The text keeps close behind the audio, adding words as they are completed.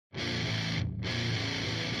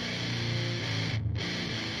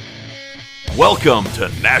Welcome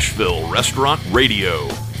to Nashville Restaurant Radio,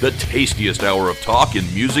 the tastiest hour of talk in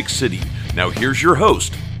Music City. Now here's your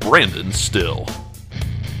host, Brandon Still.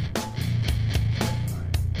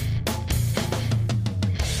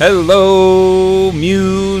 Hello,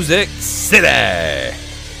 Music City!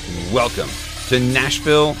 Welcome to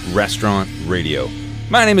Nashville Restaurant Radio.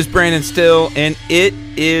 My name is Brandon Still, and it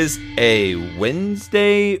is a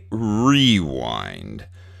Wednesday Rewind.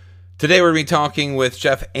 Today we're going to be talking with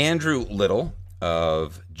Chef Andrew Little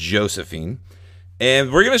of Josephine,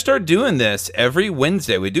 and we're going to start doing this every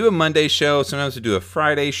Wednesday. We do a Monday show, sometimes we do a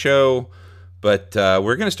Friday show, but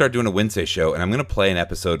we're going to start doing a Wednesday show, and I'm going to play an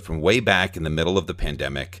episode from way back in the middle of the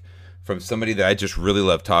pandemic from somebody that I just really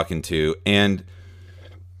love talking to. And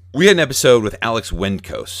we had an episode with Alex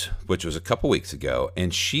Wendkos, which was a couple weeks ago,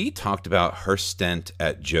 and she talked about her stint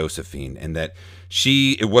at Josephine and that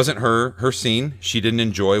it wasn't her scene. She didn't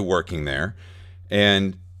enjoy working there.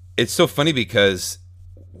 And it's so funny because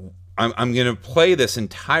I'm going to play this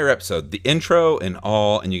entire episode, the intro and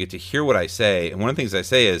all, and you get to hear what I say. And one of the things I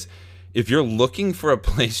say is, if you're looking for a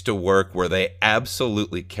place to work where they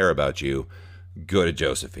absolutely care about you, go to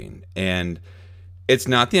Josephine. And it's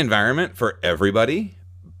not the environment for everybody,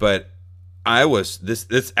 but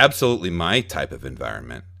it's absolutely my type of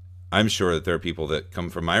environment. I'm sure that there are people that come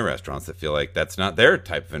from my restaurants that feel like that's not their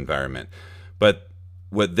type of environment. But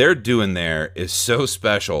what they're doing there is so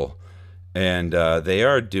special. And they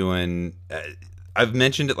are doing, I've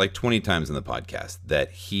mentioned it like 20 times in the podcast,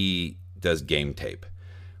 that he does game tape,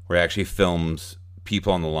 where he actually films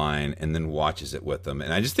people on the line and then watches it with them.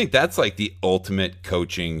 And I just think that's like the ultimate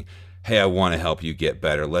coaching. Hey, I want to help you get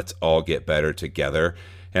better. Let's all get better together.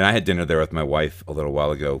 And I had dinner there with my wife a little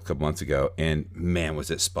while ago, a couple months ago, and man, was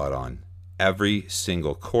it spot on. Every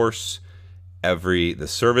single course, the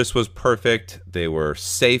service was perfect. They were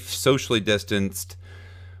safe, socially distanced,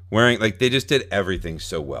 they just did everything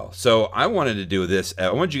so well. So I wanted to do this.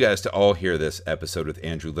 I want you guys to all hear this episode with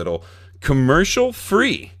Andrew Little, commercial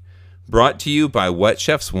free, brought to you by What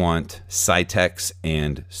Chefs Want, Cytex,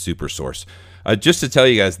 and SuperSource. Just to tell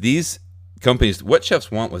you guys, these companies, What Chefs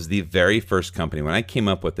Want was the very first company. When I came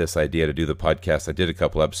up with this idea to do the podcast, I did a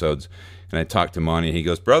couple episodes, and I talked to Monty, and he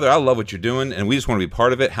goes, brother, I love what you're doing, and we just want to be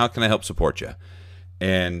part of it. How can I help support you?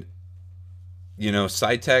 And,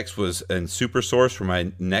 Cytex was and SuperSource were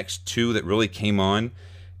my next two that really came on,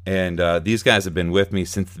 and these guys have been with me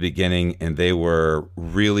since the beginning, and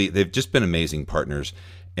they've just been amazing partners.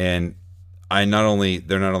 And they're not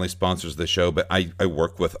only sponsors of the show, but I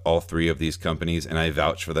work with all three of these companies, and I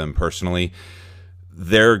vouch for them personally.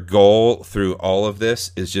 Their goal through all of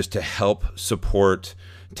this is just to help support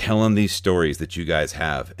telling these stories that you guys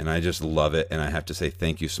have, and I just love it, and I have to say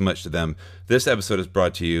thank you so much to them. This episode is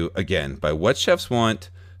brought to you, again, by What Chefs Want,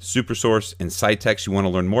 SuperSource, and Cytex. You want to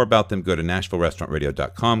learn more about them, go to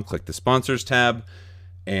NashvilleRestaurantRadio.com, click the Sponsors tab,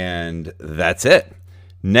 and that's it.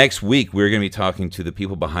 Next week, we're going to be talking to the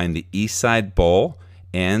people behind the Eastside Bowl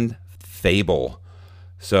and Fable.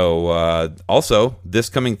 So, also, this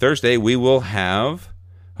coming Thursday, we will have,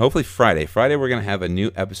 hopefully Friday, we're going to have a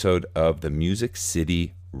new episode of the Music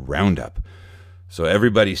City Roundup. So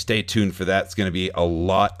everybody stay tuned for that. It's going to be a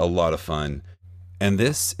lot of fun. And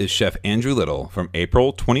this is Chef Andrew Little from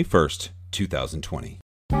April 21st, 2020.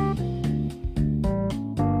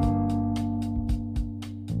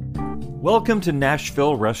 Welcome to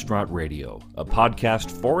Nashville Restaurant Radio, a podcast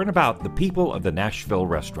for and about the people of the Nashville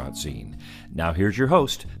restaurant scene. Now here's your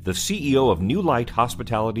host, the CEO of New Light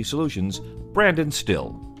Hospitality Solutions, Brandon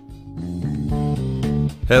Still.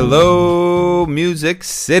 Hello, Music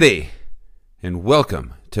City, and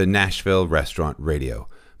welcome to Nashville Restaurant Radio.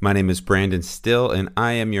 My name is Brandon Still, and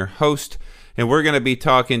I am your host, and we're going to be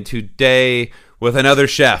talking today with another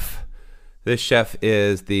chef. This chef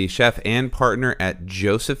is the chef and partner at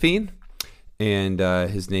Josephine, and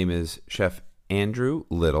his name is Chef Andrew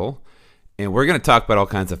Little, and we're going to talk about all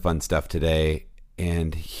kinds of fun stuff today.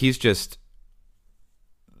 And he's just,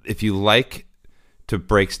 if you like to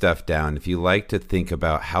break stuff down, if you like to think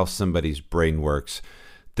about how somebody's brain works,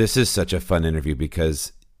 this is such a fun interview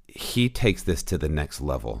because he takes this to the next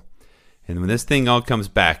level. And when this thing all comes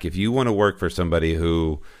back, if you want to work for somebody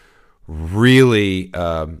who really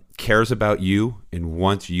cares about you and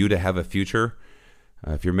wants you to have a future,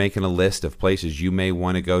 if you're making a list of places you may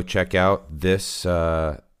want to go check out, this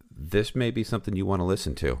may be something you want to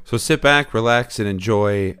listen to. So sit back, relax, and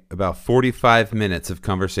enjoy about 45 minutes of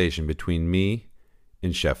conversation between me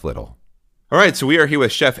and Chef Little. All right, so we are here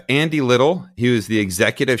with Chef Andy Little. He is the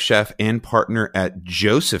executive chef and partner at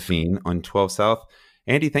Josephine on 12 South.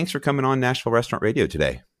 Andy, thanks for coming on Nashville Restaurant Radio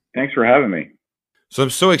today. Thanks for having me. So I'm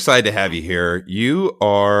so excited to have you here. You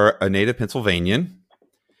are a native Pennsylvanian.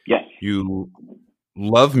 Yes. You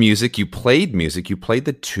love music. You played music. You played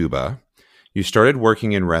the tuba. You started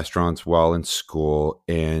working in restaurants while in school,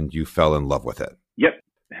 and you fell in love with it. Yep.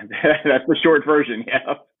 That's the short version.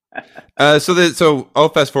 Yeah. So I'll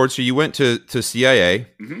fast forward. So you went to CIA,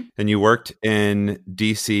 Mm-hmm. and you worked in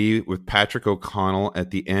D.C. with Patrick O'Connell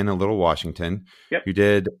at the Inn in Little Washington. Yep. You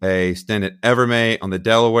did a stint at Evermay on the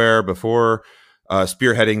Delaware before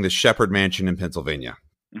spearheading the Shepherd Mansion in Pennsylvania.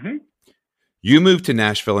 Mm-hmm. You moved to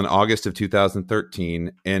Nashville in August of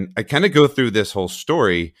 2013, and I kind of go through this whole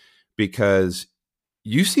story because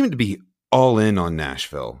you seem to be all in on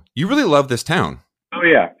Nashville. You really love this town. Oh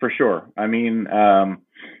yeah, for sure. I mean,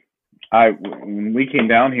 when we came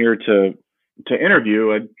down here to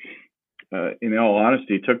interview, in all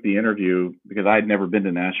honesty, took the interview because I had never been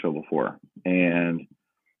to Nashville before, and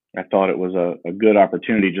I thought it was a good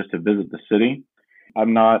opportunity just to visit the city.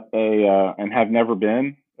 I'm not and have never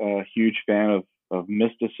been a huge fan of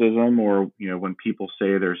mysticism, or when people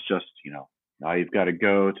say there's just now you've got to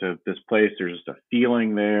go to this place. There's just a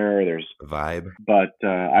feeling there. There's a vibe. But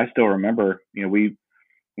I still remember, we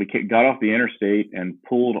got off the interstate and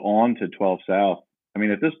pulled on to 12 South. I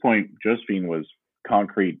mean, at this point, Josephine was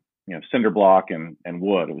concrete, cinder block and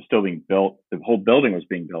wood. It was still being built. The whole building was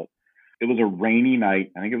being built. It was a rainy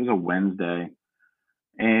night. I think it was a Wednesday,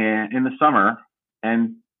 and in the summer,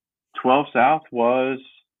 and 12 South was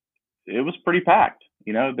pretty packed.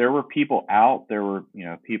 There were people out. There were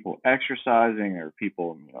people exercising. There were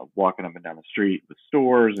people walking up and down the street with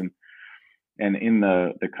stores, and in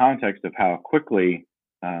the context of how quickly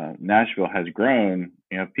Nashville has grown,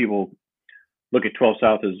 people look at 12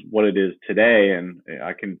 South as what it is today, and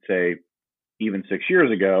I can say even 6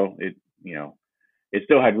 years ago, it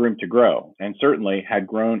still had room to grow, and certainly had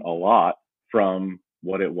grown a lot from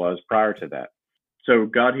what it was prior to that. So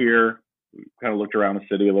got here, kind of looked around the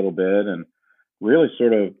city a little bit, and really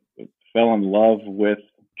sort of fell in love with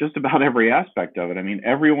just about every aspect of it. I mean,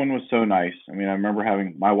 everyone was so nice. I mean, I remember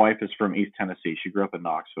my wife is from East Tennessee. She grew up in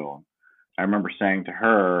Knoxville. I remember saying to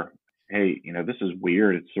her, hey, this is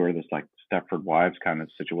weird. It's sort of this like Stepford Wives kind of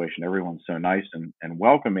situation. Everyone's so nice and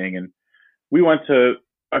welcoming. And we went to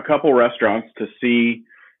a couple restaurants to see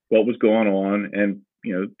what was going on. And,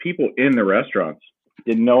 people in the restaurants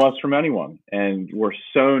didn't know us from anyone and were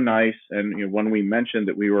so nice. And when we mentioned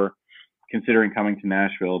that we were considering coming to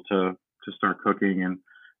Nashville to start cooking, and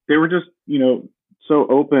they were just, so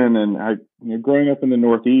open. And growing up in the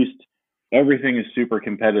Northeast, everything is super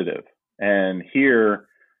competitive. And here,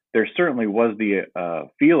 there certainly was the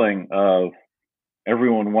feeling of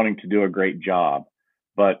everyone wanting to do a great job,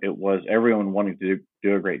 but it was everyone wanting to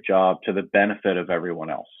do a great job to the benefit of everyone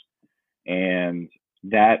else. And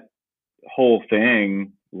that whole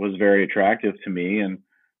thing was very attractive to me. And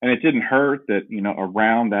it didn't hurt that,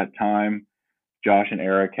 around that time, Josh and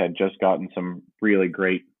Eric had just gotten some really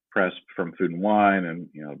great press from Food and Wine, and,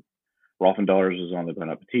 Rolf and Dollars was on the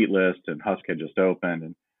Bon Appetit list, and Husk had just opened.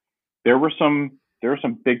 And there were some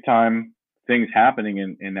big time things happening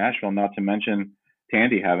in Nashville, not to mention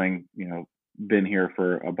Tandy having, been here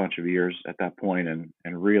for a bunch of years at that point, and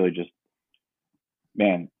really just,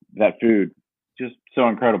 man, that food, just so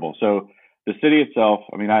incredible. So the city itself,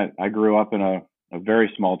 I mean, I grew up in a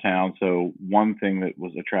very small town. So one thing that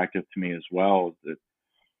was attractive to me as well is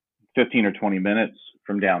that 15 or 20 minutes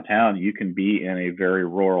from downtown, you can be in a very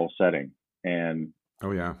rural setting. And,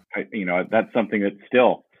 oh yeah, that's something that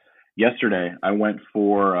still, yesterday, I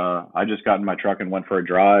just got in my truck and went for a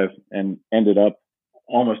drive and ended up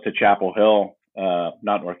almost to Chapel Hill,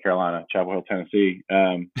 not North Carolina, Chapel Hill, Tennessee.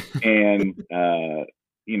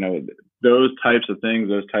 Those types of things,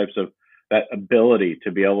 that ability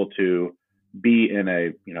to be able to be in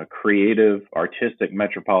a, creative, artistic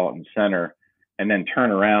metropolitan center, and then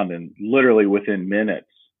turn around and literally within minutes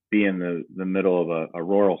be in the middle of a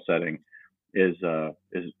rural setting is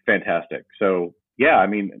fantastic. So, yeah, I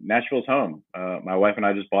mean, Nashville's home. My wife and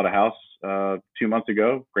I just bought a house 2 months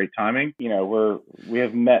ago. Great timing. We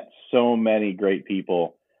have met so many great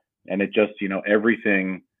people, and it just,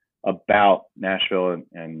 everything about Nashville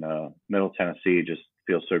and Middle Tennessee just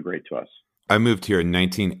feels so great to us. I moved here in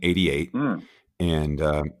 1988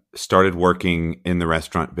 and started working in the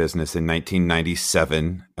restaurant business in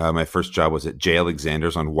 1997. My first job was at J.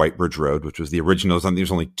 Alexander's on Whitebridge Road, which was the original. There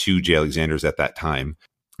was only 2 J. Alexander's at that time.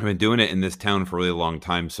 I've been doing it in this town for a really long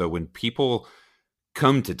time. So when people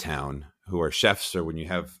come to town who are chefs, or when you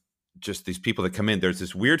have just these people that come in, there's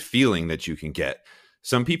this weird feeling that you can get.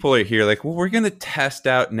 Some people are here like, well, we're going to test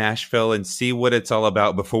out Nashville and see what it's all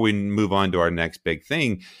about before we move on to our next big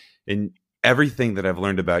thing. And everything that I've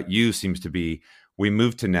learned about you seems to be, we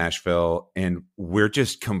moved to Nashville and we're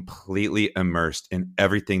just completely immersed in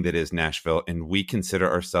everything that is Nashville. And we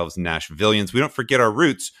consider ourselves Nashvillians. We don't forget our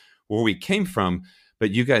roots, where we came from,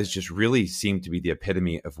 but you guys just really seem to be the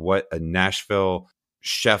epitome of what a Nashville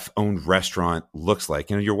chef-owned restaurant looks like.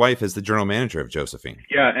 You know, your wife is the general manager of Josephine.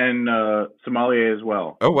 Yeah, and sommelier as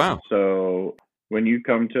well. Oh, wow. So when you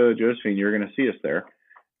come to Josephine, you're going to see us there.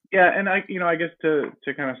 Yeah, and I guess to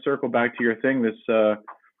kind of circle back to your thing, this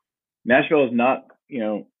Nashville is not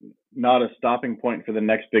a stopping point for the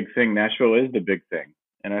next big thing. Nashville is the big thing,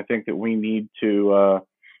 and I think that we need to,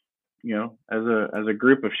 as a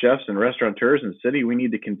group of chefs and restaurateurs in the city, we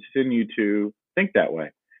need to continue to think that way.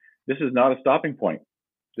 This is not a stopping point.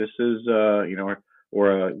 This is,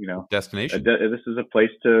 destination. This is a place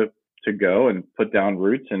to go and put down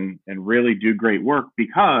roots and really do great work,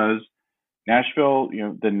 because Nashville,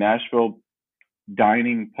 the Nashville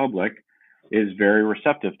dining public is very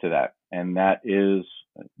receptive to that. And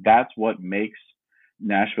that's what makes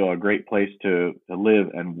Nashville a great place to live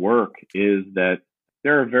and work, is that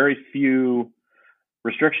there are very few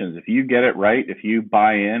restrictions. If you get it right, if you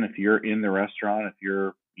buy in, if you're in the restaurant, if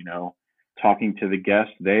you're, talking to the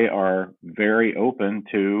guests, they are very open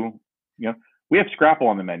to, we have Scrapple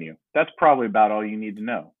on the menu. That's probably about all you need to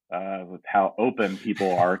know with how open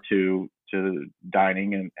people are to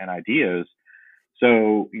dining and ideas.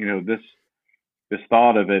 So, this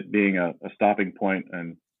thought of it being a stopping point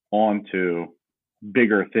and on to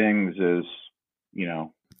bigger things is,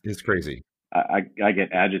 it's crazy. I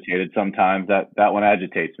get agitated sometimes. That one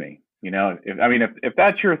agitates me. If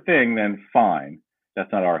that's your thing, then fine.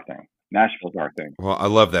 That's not our thing. Nashville's our thing. Well, I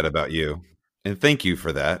love that about you. And thank you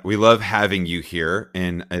for that. We love having you here.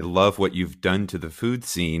 And I love what you've done to the food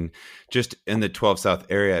scene just in the 12 South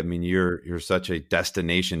area. I mean, you're such a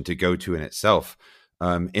destination to go to in itself.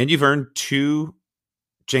 And you've earned 2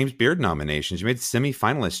 James Beard nominations. You made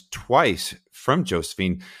semifinalists twice from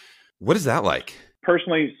Josephine. What is that like?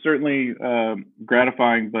 Personally, certainly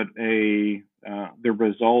gratifying, but the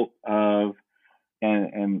result of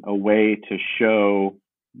and a way to show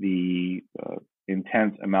the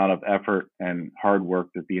intense amount of effort and hard work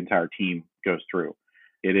that the entire team goes through.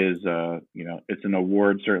 It is, it's an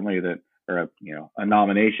award certainly a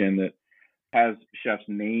nomination that has chefs'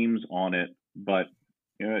 names on it, but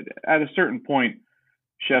at a certain point,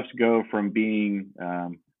 chefs go from being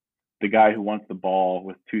the guy who wants the ball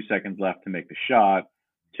with 2 seconds left to make the shot,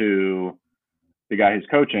 to the guy who's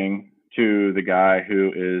coaching, to the guy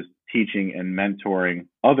who is teaching and mentoring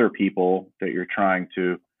other people that you're trying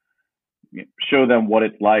to show them what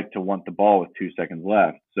it's like to want the ball with 2 seconds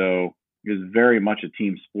left. So it's very much a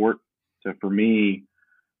team sport. So for me,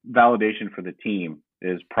 validation for the team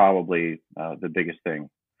is probably the biggest thing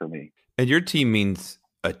for me. And your team means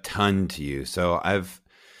a ton to you. So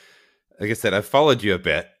like I said, I've followed you a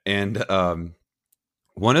bit. And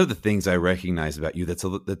one of the things I recognize about you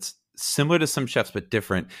that's similar to some chefs but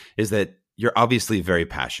different is that you're obviously very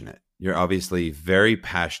passionate. You're obviously very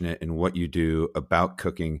passionate in what you do about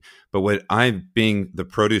cooking. But being the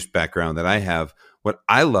produce background that I have, what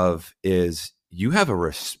I love is you have a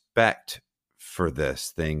respect for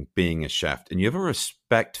this thing, being a chef, and you have a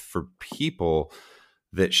respect for people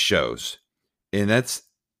that shows. And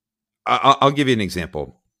I'll give you an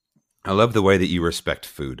example. I love the way that you respect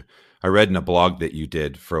food. I read in a blog that you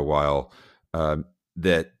did for a while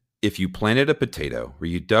that if you planted a potato, where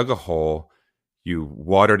you dug a hole, you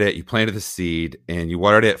watered it, you planted the seed, and you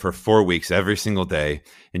watered it for 4 weeks every single day,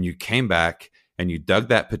 and you came back and you dug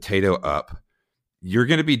that potato up, you're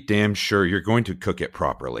going to be damn sure you're going to cook it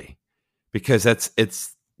properly, because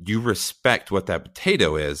you respect what that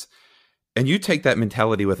potato is. And you take that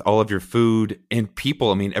mentality with all of your food and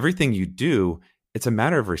people. I mean, everything you do, it's a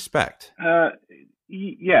matter of respect.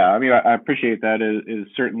 Yeah, I appreciate that. It is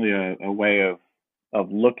certainly a way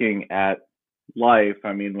of looking at life.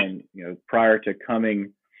 When prior to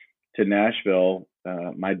coming to Nashville,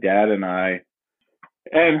 my dad and I,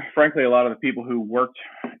 and frankly a lot of the people who worked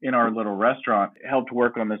in our little restaurant, helped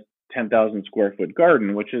work on this 10,000 square foot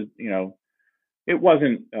garden, which is, it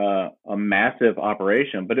wasn't a massive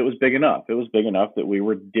operation, but it was big enough. It was big enough that we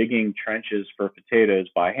were digging trenches for potatoes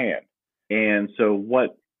by hand. And so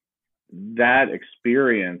what that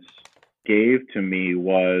experience gave to me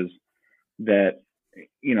was that,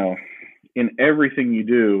 in everything you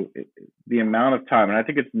do, the amount of time, and I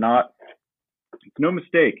think it's no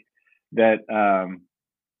mistake that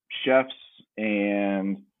chefs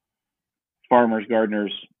and farmers,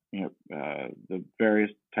 gardeners, the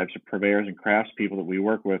various types of purveyors and craftspeople that we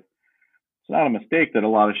work with, it's not a mistake that a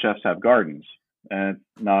lot of chefs have gardens. And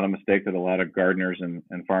it's not a mistake that a lot of gardeners and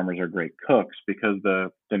farmers are great cooks, because the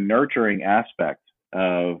nurturing aspect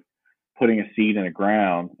of putting a seed in the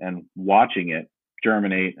ground and watching it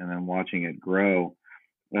germinate and then watching it grow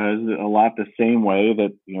is a lot the same way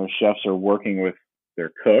that, chefs are working with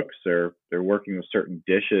their cooks, or they're working with certain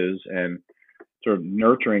dishes and sort of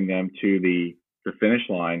nurturing them to the finish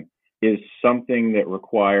line, is something that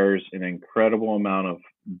requires an incredible amount of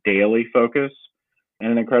daily focus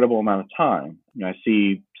and an incredible amount of time. I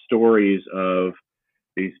see stories of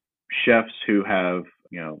these chefs who have,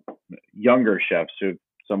 younger chefs who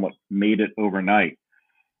somewhat made it overnight.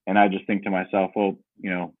 And I just think to myself, well,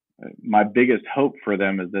 my biggest hope for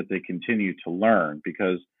them is that they continue to learn,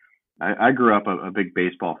 because I grew up a big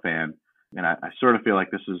baseball fan. And I sort of feel like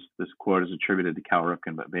this quote is attributed to Cal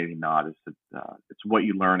Ripken, but maybe not. It's that it's what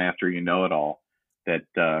you learn after you know it all that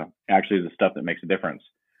actually is the stuff that makes a difference.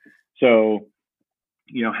 So,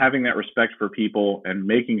 having that respect for people and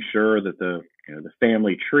making sure that the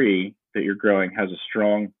family tree that you're growing has a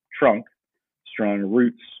strong trunk, strong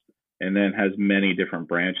roots, and then has many different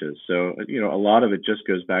branches. So, a lot of it just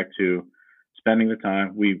goes back to spending the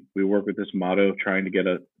time. We work with this motto of trying to get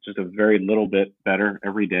just a very little bit better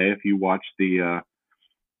every day. If you watch the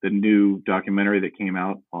new documentary that came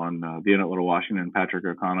out on being at Little Washington and Patrick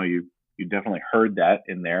O'Connell, you definitely heard that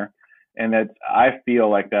in there. And I feel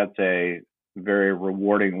like that's a very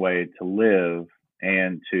rewarding way to live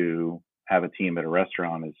and to have a team at a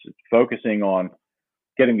restaurant, is focusing on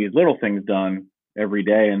getting these little things done every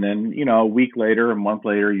day. And then, a week later, a month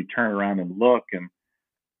later, you turn around and look, and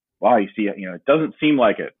wow, you see, it doesn't seem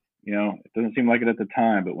like it, it doesn't seem like it at the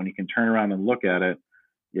time, but when you can turn around and look at it,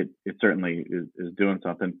 it certainly is doing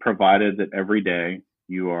something, provided that every day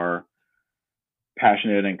you are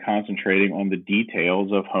passionate and concentrating on the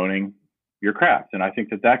details of honing your craft. And I think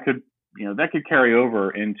that could carry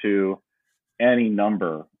over into any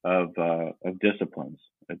number of disciplines.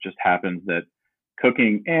 It just happens that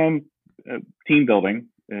cooking and team building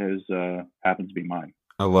happens to be mine.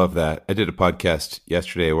 I love that. I did a podcast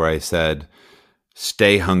yesterday where I said,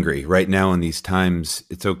 stay hungry. Right now in these times,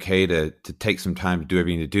 it's okay to take some time to do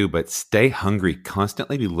everything to do, but stay hungry.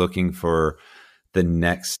 Constantly be looking for the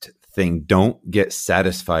next thing. Don't get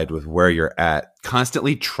satisfied with where you're at.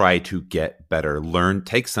 Constantly try to get better. Learn,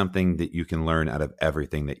 take something that you can learn out of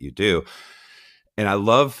everything that you do. And I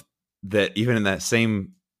love that even in that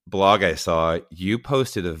same blog I saw, you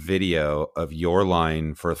posted a video of your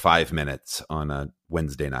line for 5 minutes on a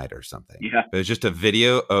Wednesday night or something. Yeah. It was just a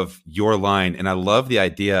video of your line. And I love the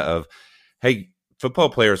idea of, hey, football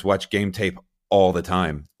players watch game tape all the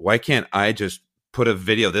time. Why can't I just put a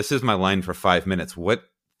video? This is my line for 5 minutes. What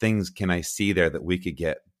things can I see there that we could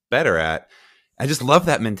get better at? I just love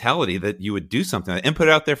that mentality that you would do something and put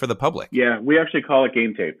it out there for the public. Yeah, we actually call it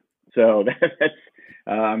game tape. So that's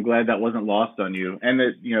I'm glad that wasn't lost on you. And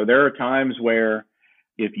that, there are times where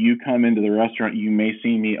if you come into the restaurant, you may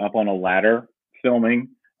see me up on a ladder filming.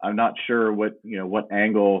 I'm not sure what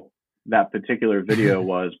angle that particular video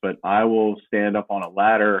was, but I will stand up on a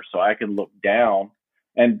ladder so I can look down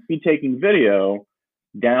and be taking video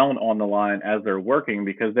down on the line as they're working,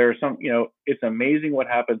 because there are some, it's amazing what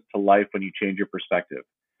happens to life when you change your perspective.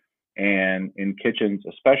 And in kitchens,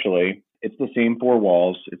 especially, it's the same four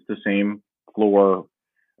walls, it's the same floor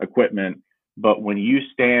equipment. But when you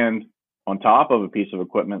stand on top of a piece of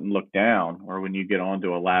equipment and look down, or when you get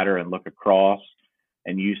onto a ladder and look across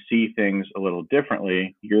and you see things a little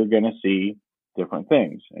differently, you're going to see different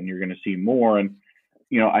things and you're going to see more. And,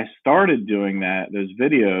 I started doing those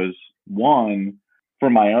videos, one, for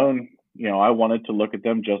my own, I wanted to look at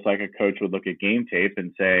them just like a coach would look at game tape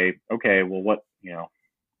and say, okay, well, what,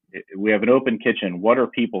 we have an open kitchen. What are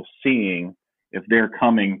people seeing if they're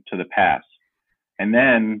coming to the pass? And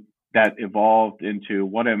then that evolved into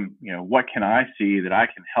what can I see that I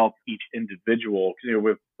can help each individual? Because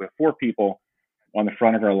we have 4 people on the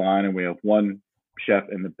front of our line and we have 1 chef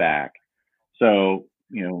in the back. So,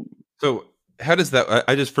 So how does that,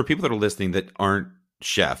 I just, for people that are listening that aren't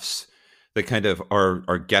chefs, that kind of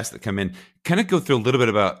are guests that come in, kind of go through a little bit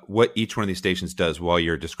about what each one of these stations does while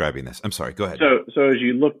you're describing this. I'm sorry, go ahead. So as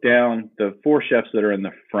you look down, the 4 chefs that are in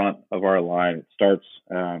the front of our line, it starts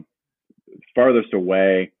farthest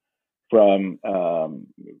away from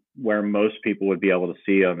where most people would be able to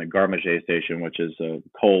see on the garde manger station, which is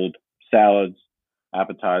cold salads,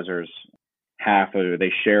 appetizers,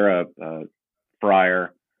 they share a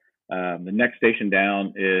fryer. The next station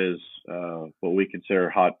down is what we consider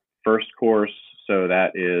hot first course. So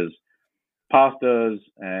that is pastas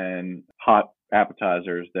and hot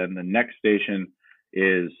appetizers. Then the next station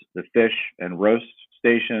is the fish and roast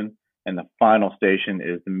station. And the final station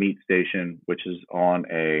is the meat station, which is on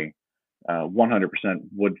a 100%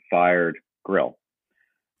 wood-fired grill.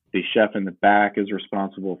 The chef in the back is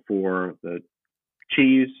responsible for the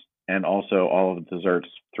cheese and also all of the desserts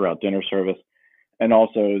throughout dinner service, and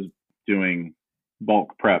also is doing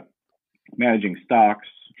bulk prep, managing stocks,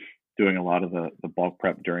 doing a lot of the bulk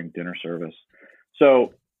prep during dinner service.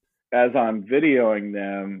 So as I'm videoing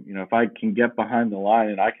them, if I can get behind the line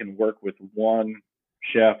and I can work with one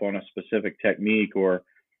chef on a specific technique or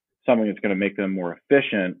something that's going to make them more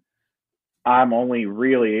efficient, I'm only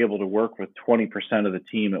really able to work with 20% of the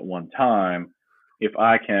team at one time. If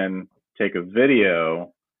I can take a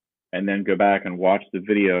video and then go back and watch the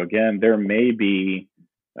video again, there may be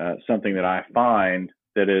something that I find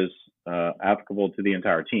that is applicable to the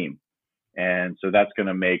entire team. And so that's going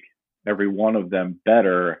to make every one of them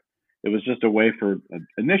better. It was just a way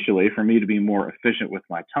initially for me to be more efficient with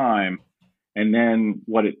my time. And then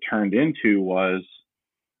what it turned into was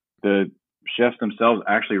the chefs themselves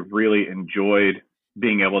actually really enjoyed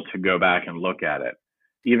being able to go back and look at it,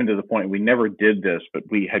 even to the point we never did this, but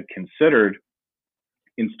we had considered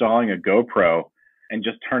installing a GoPro and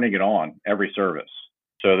just turning it on every service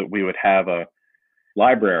so that we would have a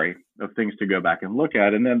library of things to go back and look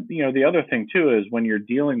at. And then, the other thing too is when you're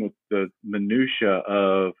dealing with the minutia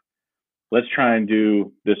of let's try and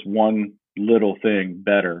do this one little thing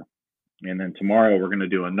better, and then tomorrow we're going to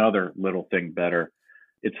do another little thing better.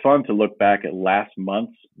 It's fun to look back at last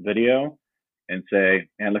month's video and say,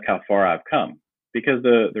 man, look how far I've come. Because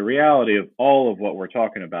the reality of all of what we're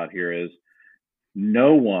talking about here is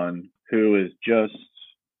no one who is just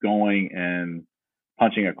going and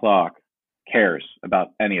punching a clock cares about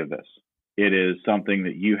any of this. It is something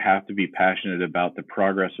that you have to be passionate about the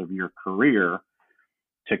progress of your career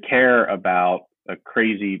to care about a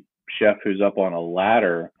crazy chef who's up on a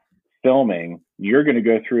ladder filming. You're going to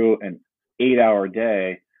go through an 8-hour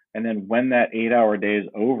day. And then when that 8-hour day is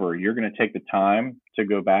over, you're going to take the time to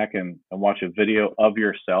go back and watch a video of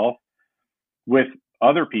yourself with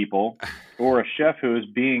other people or a chef who is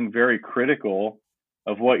being very critical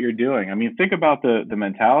of what you're doing. I mean, think about the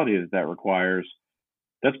mentality that requires.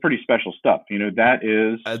 That's pretty special stuff. That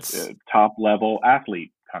is top level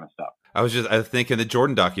athlete kind of stuff. I was thinking the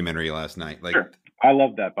Jordan documentary last night. Sure. I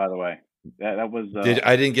love that, by the way. That was.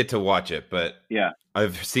 I didn't get to watch it, but yeah,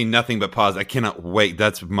 I've seen nothing but pause. I cannot wait.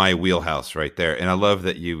 That's my wheelhouse right there. And I love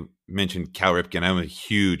that you mentioned Cal Ripken. I'm a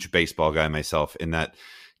huge baseball guy myself. In that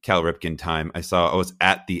Cal Ripken time, I was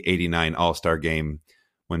at the '89 All-Star game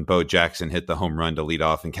when Bo Jackson hit the home run to lead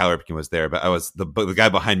off, and Cal Ripken was there. But I was the guy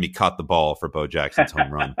behind me caught the ball for Bo Jackson's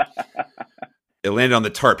home run. It landed on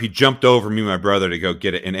the tarp. He jumped over me and my brother to go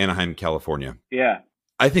get it in Anaheim, California. Yeah.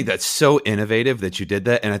 I think that's so innovative that you did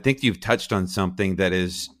that. And I think you've touched on something that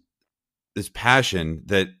is this passion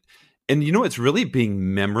that, and it's really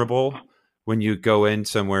being memorable when you go in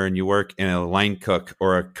somewhere and you work in a line cook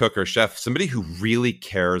or a cook or chef, somebody who really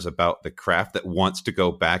cares about the craft, that wants to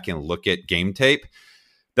go back and look at game tape.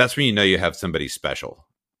 That's when you have somebody special.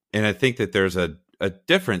 And I think that there's a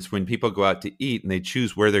difference when people go out to eat and they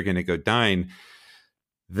choose where they're going to go dine,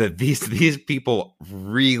 that these people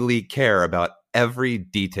really care about every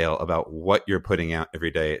detail about what you're putting out every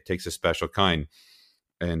day. It takes a special kind.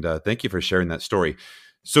 And thank you for sharing that story.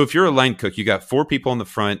 So if you're a line cook, you got 4 people in the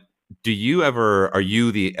front. Are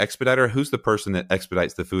you the expediter? Who's the person that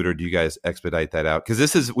expedites the food, or do you guys expedite that out?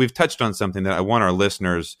 Because we've touched on something that I want our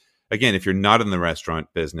listeners, again, if you're not in the restaurant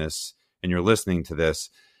business and you're listening to this,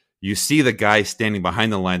 you see the guy standing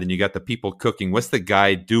behind the line, then you got the people cooking. What's the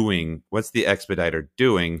guy doing? What's the expediter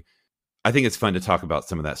doing? I think it's fun to talk about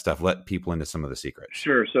some of that stuff. Let people into some of the secrets.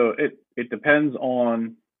 Sure. So it depends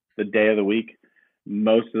on the day of the week.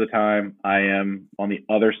 Most of the time I am on the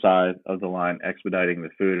other side of the line expediting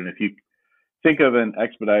the food. And if you think of an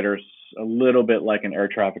expediter a little bit like an air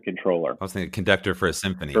traffic controller. I was thinking conductor for a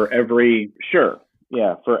symphony. For every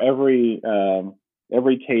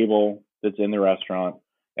table that's in the restaurant,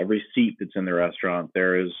 every seat that's in the restaurant,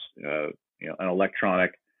 there is an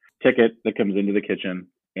electronic ticket that comes into the kitchen,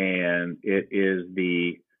 and it is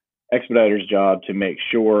the expediter's job to make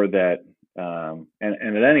sure that and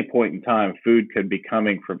at any point in time, food could be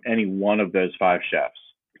coming from any one of those 5 chefs.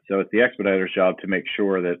 So it's the expediter's job to make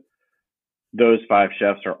sure that those 5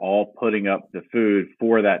 chefs are all putting up the food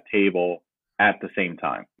for that table at the same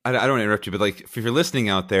time. I don't want to interrupt you, but if you're listening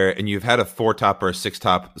out there and you've had a 4-top or a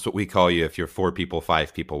 6-top, that's what we call you if you're 4 people,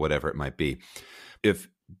 5 people, whatever it might be. If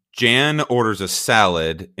Jan orders a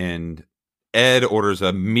salad and Ed orders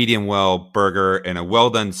a medium well burger and a well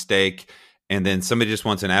done steak, and then somebody just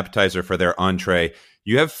wants an appetizer for their entree.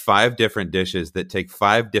 You have 5 different dishes that take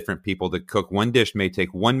 5 different people to cook. One dish may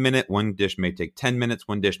take 1 minute, one dish may take 10 minutes,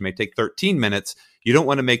 one dish may take 13 minutes. You don't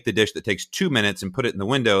want to make the dish that takes 2 minutes and put it in the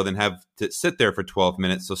window, then have to sit there for 12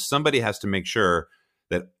 minutes. So somebody has to make sure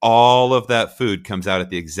that all of that food comes out at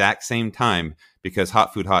the exact same time, because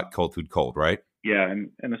hot food hot, cold food cold, right? Yeah,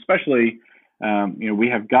 and especially, we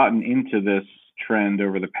have gotten into this trend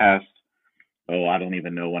over the past, I don't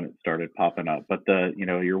even know when it started popping up, but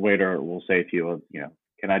your waiter will say to you,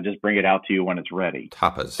 can I just bring it out to you when it's ready?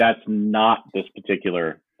 Tapas. That's not this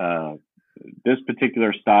particular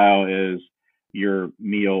style. Is your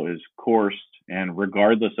meal is coursed, and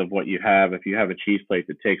regardless of what you have, if you have a cheese plate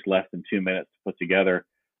that takes less than 2 minutes to put together,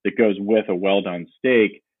 that goes with a well-done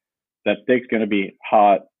steak, that steak's going to be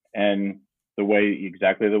hot and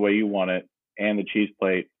exactly the way you want it, and the cheese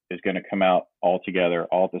plate is going to come out all together,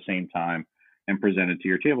 all at the same time, and present it to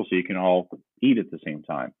your table so you can all eat at the same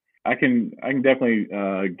time. I can definitely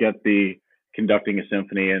get the conducting a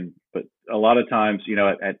symphony, but a lot of times,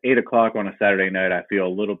 at 8:00 on a Saturday night, I feel a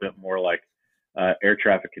little bit more like air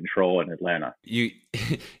traffic control in Atlanta.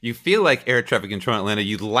 You feel like air traffic control in Atlanta.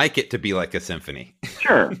 You'd like it to be like a symphony.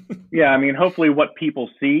 Sure. Yeah, I mean, hopefully what people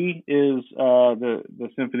see is the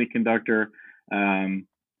symphony conductor.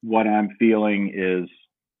 What I'm feeling is,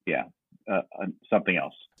 something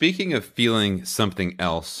else. Speaking of feeling something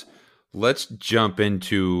else, let's jump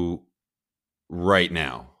into right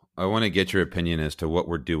now. I want to get your opinion as to what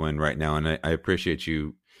we're doing right now. And I appreciate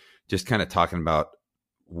you just kind of talking about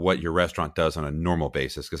what your restaurant does on a normal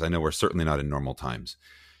basis, because I know we're certainly not in normal times.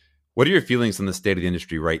 What are your feelings on the state of the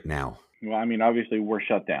industry right now? Well, I mean, obviously we're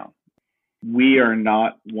shut down. We are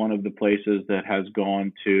not one of the places that has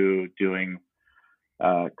gone to doing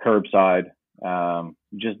curbside.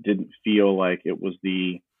 Just didn't feel like it was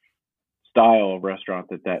the style of restaurant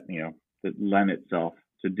that lent itself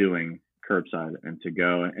to doing curbside and to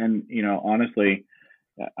go. And, honestly,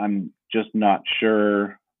 I'm just not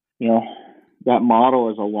sure, that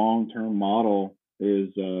model as a long-term model is,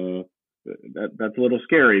 that's a little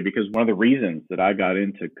scary, because one of the reasons that I got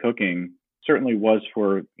into cooking certainly was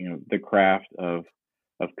for, the craft of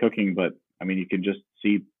cooking. But I mean, you can just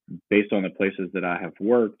see based on the places that I have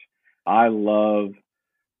worked, I love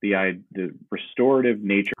the restorative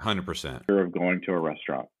nature 100% of going to a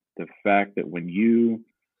restaurant. The fact that when you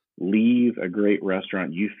leave a great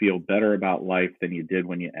restaurant, you feel better about life than you did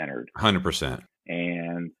when you entered. 100%.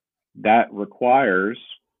 And that requires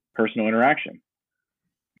personal interaction.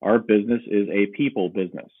 Our business is a people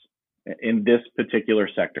business in this particular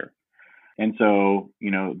sector. And so,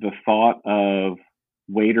 the thought of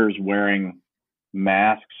waiters wearing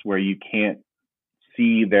masks where you can't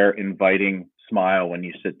see their inviting smile when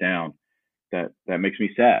you sit down, that makes me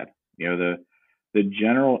sad. The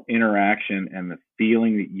general interaction and the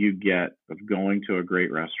feeling that you get of going to a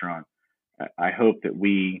great restaurant, I hope that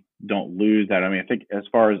we don't lose that. I mean, I think as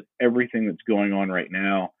far as everything that's going on right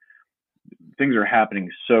now, things are happening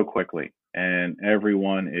so quickly, and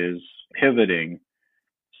everyone is pivoting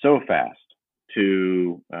so fast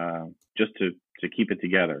to just to keep it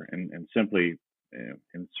together and simply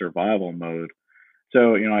in survival mode.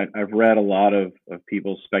 So, I've read a lot of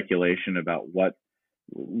people's speculation about what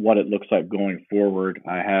it looks like going forward.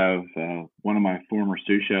 I have one of my former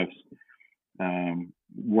sous chefs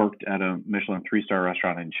worked at a Michelin 3-star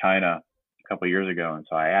restaurant in China a couple of years ago, and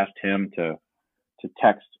so I asked him to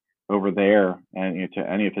text over there and to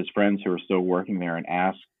any of his friends who are still working there and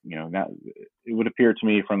ask, that it would appear to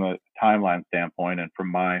me from the timeline standpoint and from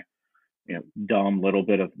my dumb little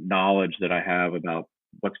bit of knowledge that I have about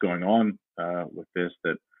what's going on with this,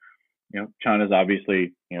 that China's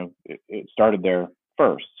obviously it started there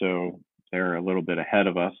first, so they're a little bit ahead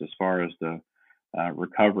of us as far as the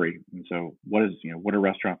recovery. And so what do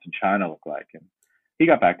restaurants in China look like? And he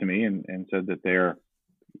got back to me and said that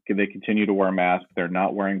they continue to wear masks. They're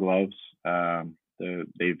not wearing gloves.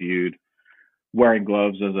 They viewed wearing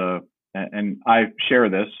gloves as and I share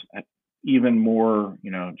this even more,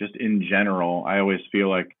 just in general. I always feel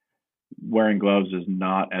like wearing gloves is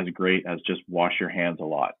not as great as just wash your hands a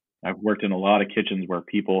lot. I've worked in a lot of kitchens where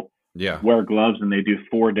people wear gloves and they do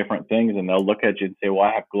 4 different things, and they'll look at you and say, well,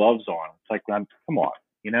 I have gloves on. It's like, come on,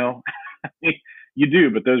 you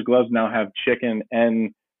do, but those gloves now have chicken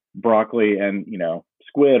and broccoli and,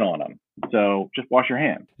 squid on them. So just wash your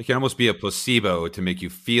hands. It can almost be a placebo to make you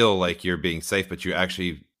feel like you're being safe, but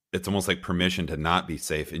it's almost like permission to not be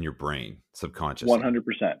safe in your brain subconsciously. 100%.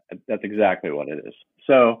 That's exactly what it is.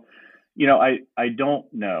 So, I don't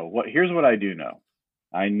know here's what I do know.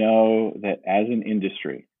 I know that as an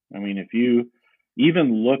industry, I mean, if you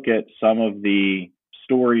even look at some of the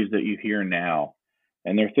stories that you hear now,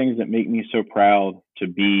 and they're things that make me so proud to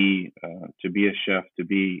be a chef, to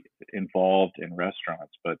be involved in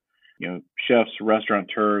restaurants. But chefs,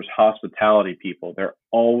 restaurateurs, hospitality people, they're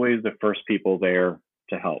always the first people there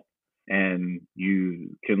to help. And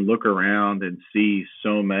you can look around and see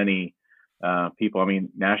so many people. I mean,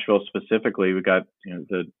 Nashville specifically, we got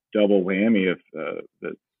the double whammy of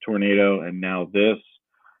the tornado and now this.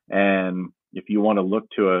 And if you want to look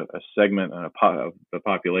to a segment of the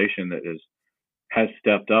population that has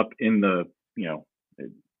stepped up in the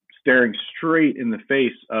staring straight in the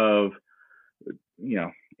face of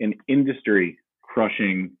an industry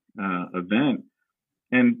crushing event,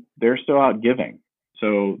 and they're still out giving.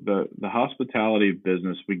 So the hospitality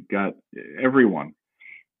business, everyone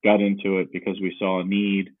got into it because we saw a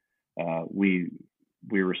need. We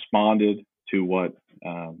responded to what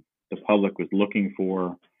the public was looking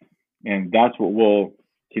for, and that's what we'll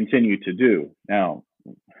continue to do. Now,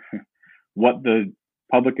 what the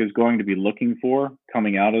public is going to be looking for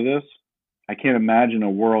coming out of this, I can't imagine a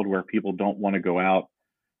world where people don't want to go out.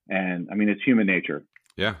 And I mean, it's human nature.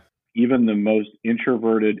 Yeah. Even the most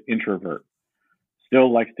introverted introvert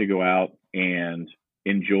still likes to go out and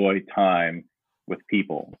enjoy time with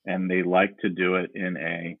people, and they like to do it in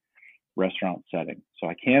a restaurant setting. So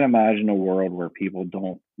I can't imagine a world where people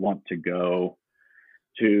don't want to go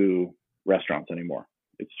to restaurants anymore.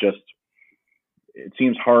 It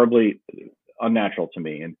seems horribly unnatural to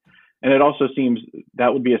me. And it also seems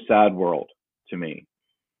that would be a sad world to me.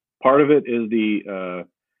 Part of it is the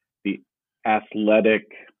athletic,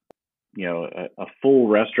 a full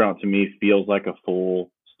restaurant to me feels like a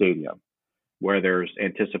full stadium where there's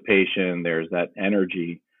anticipation, there's that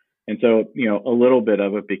energy. And so, a little bit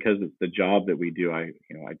of it, because it's the job that we do, I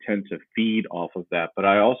tend to feed off of that. But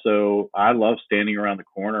I love standing around the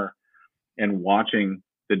corner and watching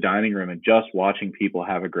the dining room and just watching people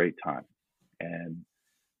have a great time. And,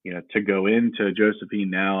 to go into Josephine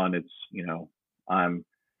now and it's, I'm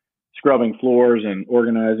scrubbing floors and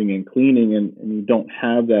organizing and cleaning, and you don't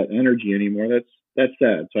have that energy anymore. That's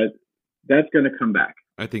sad. So that's going to come back.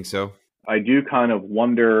 I think so. I do kind of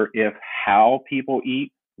wonder if how people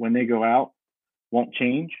eat when they go out won't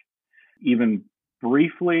change. Even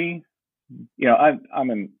briefly, I'm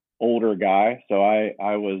an older guy, so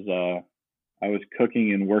I was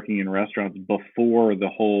cooking and working in restaurants before the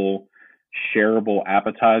whole shareable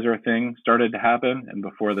appetizer thing started to happen, and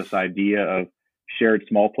before this idea of shared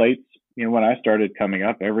small plates. When I started coming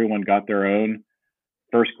up, everyone got their own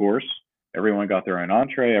first course, everyone got their own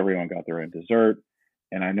entree, everyone got their own dessert.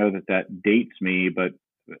 And I know that dates me, but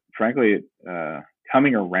frankly,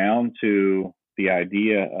 coming around to the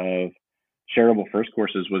idea of shareable first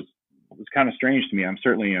courses was kind of strange to me. I'm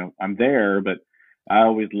certainly, I'm there, but I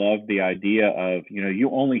always loved the idea of, you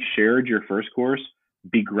only shared your first course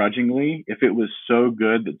begrudgingly if it was so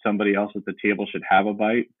good that somebody else at the table should have a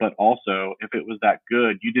bite, but also if it was that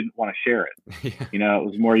good, you didn't want to share it. Yeah. It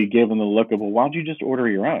was more you gave them the look of, well, why don't you just order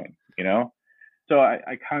your own, So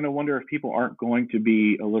I kind of wonder if people aren't going to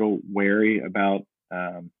be a little wary about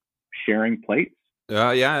sharing plates.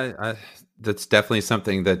 That's definitely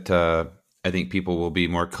something that I think people will be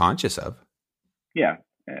more conscious of. Yeah.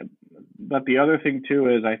 But the other thing too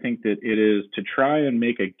is I think that it is to try and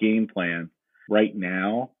make a game plan right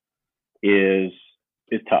now is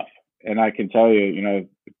tough. And I can tell you,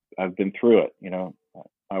 I've been through it.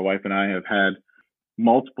 My wife and I have had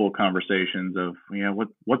multiple conversations of,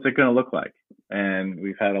 what's it going to look like? And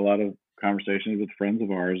we've had a lot of conversations with friends of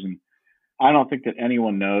ours, and I don't think that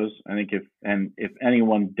anyone knows. I think if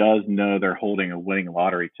anyone does know, they're holding a winning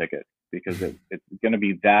lottery ticket, because it's going to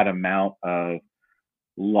be that amount of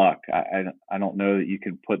luck. I don't know that you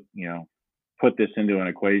can put this into an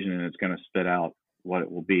equation and it's going to spit out what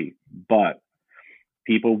it will be. But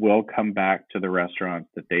people will come back to the restaurants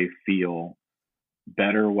that they feel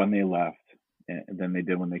better when they left than they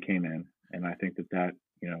did when they came in. And I think that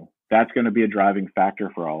that's going to be a driving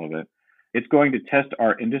factor for all of it. It's going to test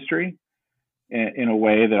our industry in a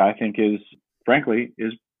way that I think is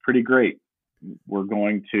pretty great. We're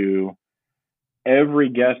going to, every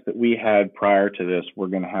guest that we had prior to this, we're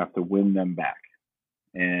going to have to win them back.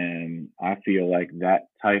 And I feel like that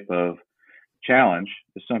type of challenge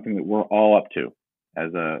is something that we're all up to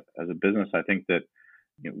as a business. I think that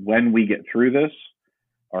when we get through this,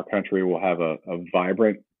 our country will have a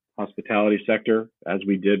vibrant hospitality sector as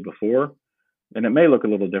we did before. And it may look a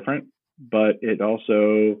little different, but it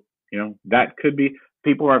also, that could be,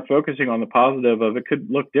 people aren't focusing on the positive of it could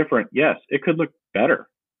look different. Yes, it could look better.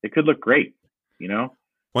 It could look great,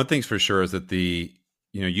 One thing's for sure is that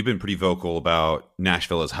you've been pretty vocal about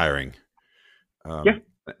Nashville is hiring. Yeah.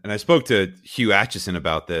 And I spoke to Hugh Atchison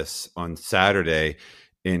about this on Saturday,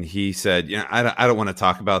 and he said, I don't want to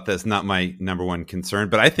talk about this. Not my number one concern,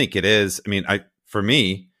 but I think it is. I mean, for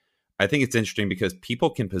me, I think it's interesting because people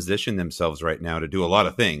can position themselves right now to do a lot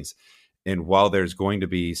of things. And while there's going to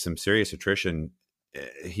be some serious attrition,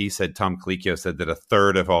 he said, Tom Colicchio said that a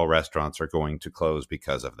third of all restaurants are going to close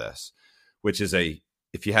because of this, which is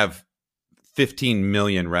if you have 15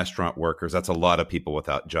 million restaurant workers, that's a lot of people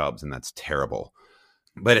without jobs, and that's terrible.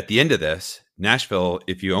 But at the end of this, Nashville,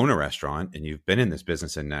 if you own a restaurant and you've been in this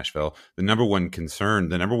business in Nashville, the number one concern,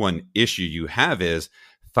 the number one issue you have is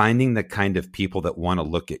finding the kind of people that want to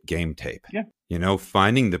look at game tape. Yeah.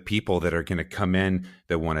 Finding the people that are going to come in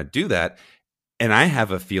that want to do that. And I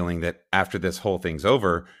have a feeling that after this whole thing's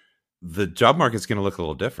over, the job market's going to look a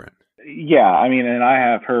little different. Yeah, I mean, and I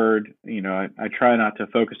have heard, I try not to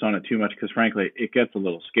focus on it too much because frankly, it gets a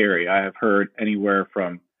little scary. I have heard anywhere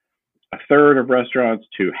from a third of restaurants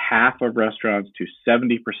to half of restaurants to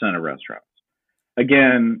 70% of restaurants.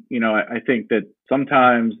 Again, I think that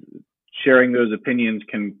sometimes sharing those opinions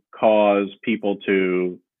can cause people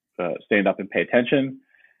to stand up and pay attention.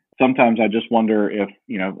 Sometimes I just wonder if,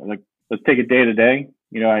 let's take it day to day.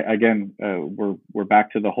 We're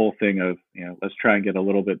back to the whole thing of, let's try and get a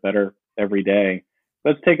little bit better every day.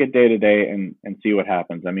 Let's take it day to day and see what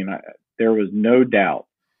happens. I mean, there was no doubt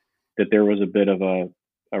that there was a bit of a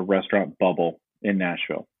restaurant bubble in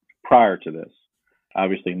Nashville prior to this.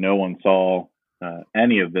 Obviously, no one saw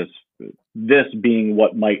any of this being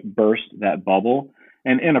what might burst that bubble.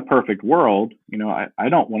 And in a perfect world, I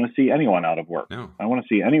don't want to see anyone out of work. No. I want to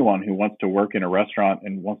see anyone who wants to work in a restaurant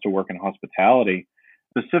and wants to work in hospitality,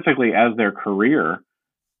 specifically as their career.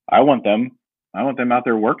 I want them out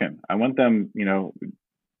there working. I want them,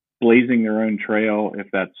 blazing their own trail if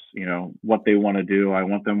that's, what they want to do. I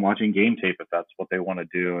want them watching game tape if that's what they want to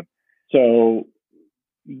do. So,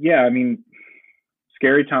 yeah, I mean,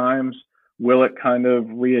 scary times. Will it kind of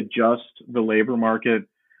readjust the labor market?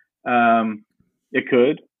 It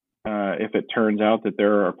could, if it turns out that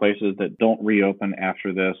there are places that don't reopen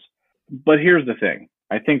after this. But here's the thing.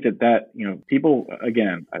 I think that people,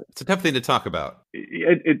 again, it's a tough thing to talk about.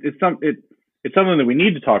 It's something that we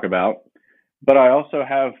need to talk about. But I also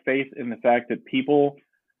have faith in the fact that people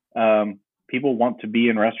want to be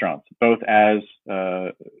in restaurants, both as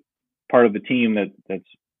part of the team that's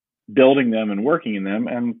building them and working in them,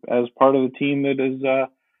 and as part of the team that is,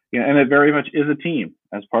 and it very much is a team,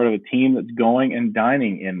 as part of a team that's going and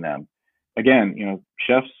dining in them. Again,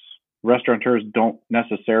 chefs, restaurateurs don't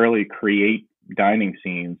necessarily create dining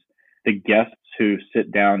scenes. The guests who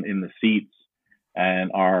sit down in the seats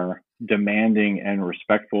and are demanding and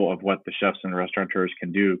respectful of what the chefs and restaurateurs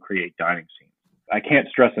can do create dining scenes. I can't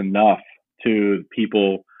stress enough to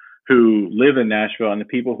people who live in Nashville and the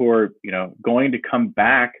people who are, going to come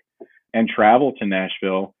back and travel to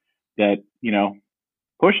Nashville that,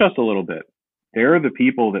 push us a little bit. They're the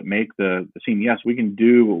people that make the scene. Yes, we can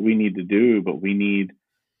do what we need to do, but we need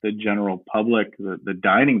the general public, the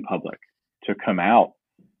dining public, to come out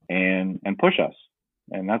and push us.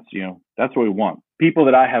 And that's what we want. People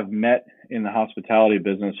that I have met in the hospitality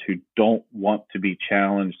business who don't want to be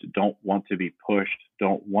challenged, don't want to be pushed,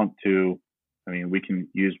 don't want to, we can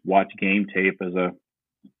use watch game tape as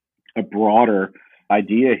a broader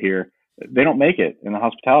idea here. They don't make it in the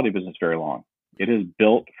hospitality business very long. It is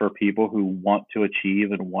built for people who want to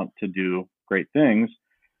achieve and want to do great things.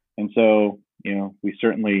 And so, we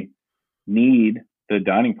certainly need the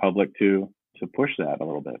dining public to push that a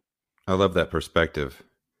little bit. I love that perspective.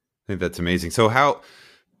 I think that's amazing. So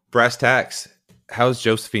brass tacks, how's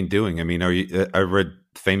Josephine doing? I mean, I read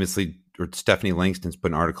famously, or Stephanie Langston's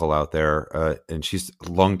put an article out there, and she's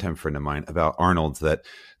a longtime friend of mine, about Arnold's, that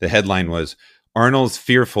the headline was, Arnold's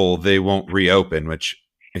fearful they won't reopen, which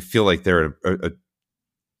I feel like they're in a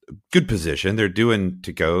good position. They're doing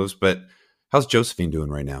to-goes, but how's Josephine doing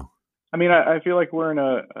right now? I feel like we're in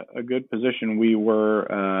a good position. We were,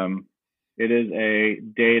 it is a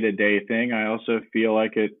day-to-day thing. I also feel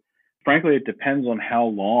like frankly, it depends on how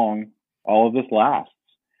long all of this lasts.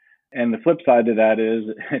 And the flip side to that is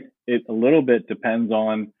it a little bit depends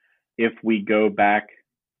on if we go back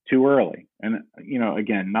too early. And,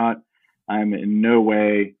 again, I'm in no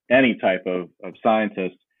way any type of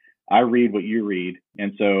scientist. I read what you read.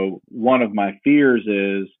 And so one of my fears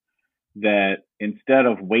is that instead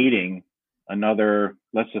of waiting another,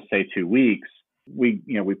 let's just say 2 weeks, we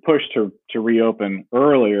pushed to reopen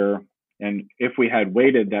earlier. And if we had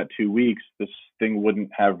waited that 2 weeks, this thing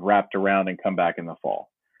wouldn't have wrapped around and come back in the fall.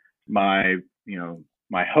 My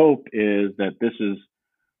hope is that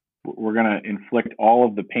we're going to inflict all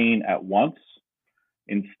of the pain at once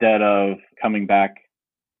instead of coming back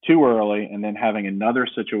too early, and then having another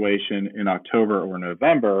situation in October or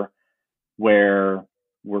November where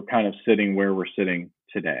we're kind of sitting where we're sitting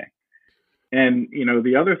today. And,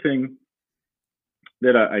 the other thing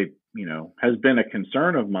that I has been a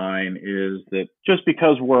concern of mine is that just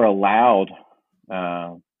because we're allowed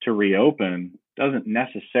to reopen doesn't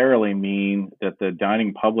necessarily mean that the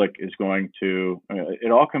dining public is going to,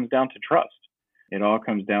 it all comes down to trust. It all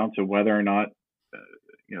comes down to whether or not,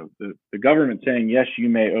 the government saying, yes, you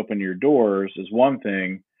may open your doors is one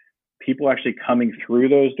thing. People actually coming through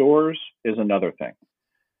those doors is another thing.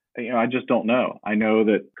 I just don't know. I know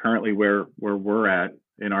that currently where we're at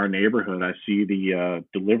in our neighborhood, I see the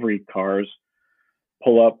delivery cars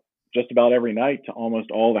pull up just about every night to almost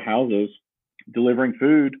all the houses, delivering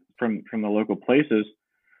food from the local places.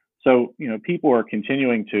 So, people are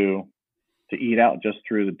continuing to eat out just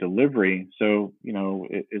through the delivery. So,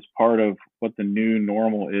 it is part of what the new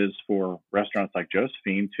normal is for restaurants like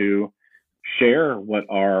Josephine to share what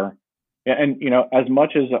are, and, as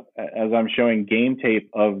much as I'm showing game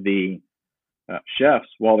tape of the chefs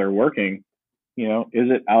while they're working, is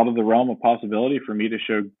it out of the realm of possibility for me to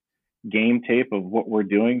show game tape of what we're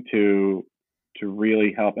doing to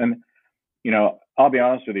really help? And, I'll be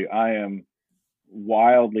honest with you, I am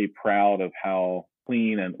wildly proud of how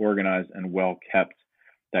clean and organized and well kept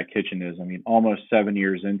that kitchen is. I mean, almost 7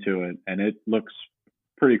 years into it, and it looks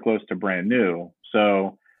pretty close to brand new.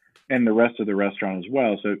 So, and the rest of the restaurant as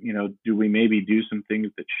well. So, do we maybe do some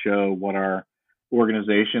things that show what our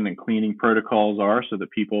organization and cleaning protocols are so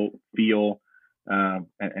that people feel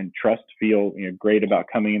and feel great about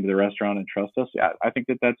coming into the restaurant and trust us? I think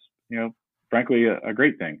that's frankly a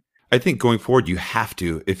great thing. I think going forward, you have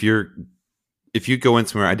to, if you go in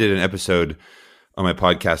somewhere. I did an episode on my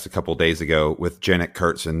podcast a couple of days ago with Janet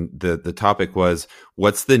Kurtz, and the topic was,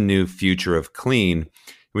 what's the new future of clean?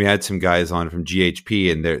 We had some guys on from GHP,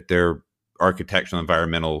 and they're architectural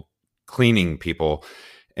environmental cleaning people.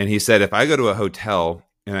 And he said, if I go to a hotel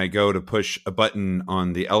and I go to push a button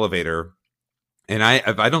on the elevator, and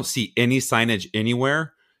if I don't see any signage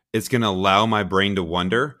anywhere, it's going to allow my brain to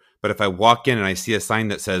wonder. But if I walk in and I see a sign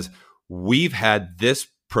that says, we've had this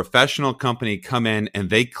professional company come in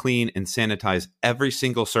and they clean and sanitize every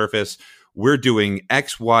single surface, we're doing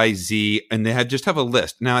X, Y, Z, and they just have a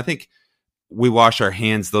list. Now, I think we wash our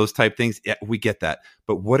hands, those type things. Yeah, we get that.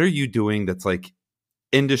 But what are you doing that's like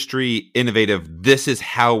industry innovative? This is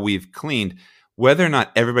how we've cleaned. Whether or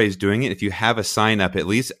not everybody's doing it, if you have a sign up, at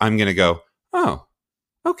least I'm going to go, oh,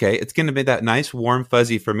 okay. It's going to be that nice, warm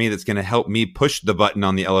fuzzy for me that's going to help me push the button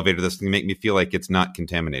on the elevator that's going to make me feel like it's not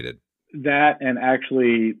contaminated. That, and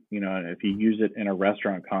actually, if you use it in a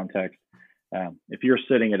restaurant context, if you're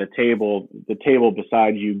sitting at a table, the table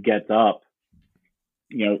beside you gets up,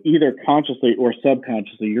 either consciously or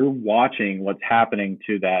subconsciously, you're watching what's happening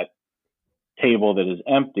to that table that is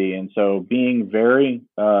empty. And so being very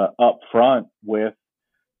upfront with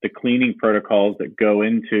the cleaning protocols that go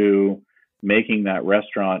into making that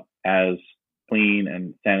restaurant as clean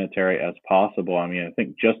and sanitary as possible. I mean, I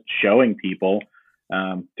think just showing people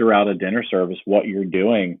throughout a dinner service what you're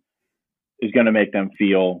doing is going to make them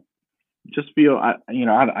feel,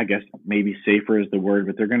 I guess maybe safer is the word,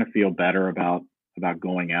 but they're going to feel better about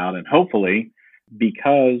going out. And hopefully,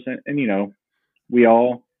 because, and we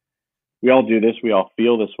all do this, we all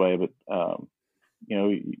feel this way, but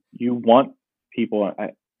you want people.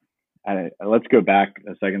 Let's go back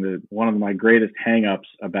a second to one of my greatest hangups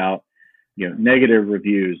about negative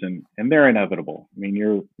reviews, and they're inevitable. I mean,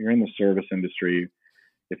 you're in the service industry.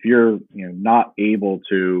 If you're not able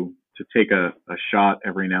to take a shot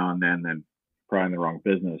every now and then probably in the wrong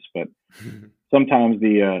business. But sometimes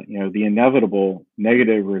the inevitable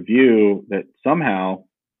negative review that somehow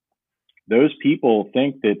those people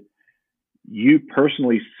think that you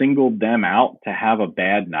personally singled them out to have a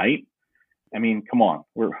bad night. I mean, come on,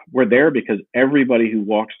 we're there because everybody who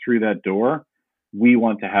walks through that door, we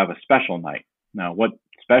want to have a special night. Now, what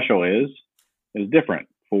special is different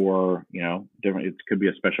for, different. It could be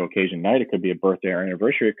a special occasion night. It could be a birthday or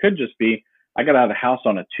anniversary. It could just be, I got out of the house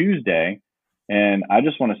on a Tuesday and I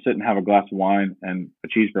just want to sit and have a glass of wine and a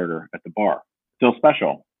cheeseburger at the bar. Still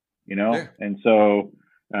special, Yeah. And so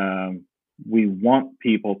we want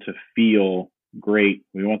people to feel great.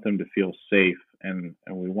 We want them to feel safe, and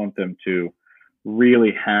we want them to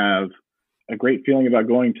really have a great feeling about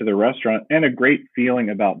going to the restaurant and a great feeling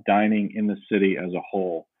about dining in the city as a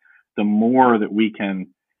whole. The more that we can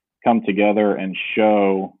come together and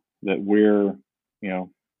show that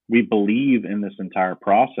we believe in this entire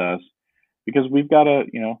process, because we've got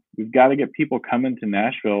to get people coming to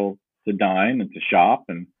Nashville to dine and to shop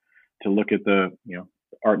and to look at the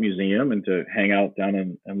art museum and to hang out down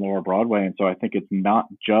in Lower Broadway. And so I think it's not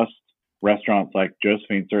just restaurants like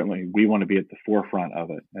Josephine. Certainly, we want to be at the forefront of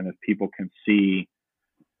it. And if people can see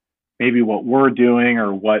maybe what we're doing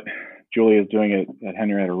or what Julia's doing at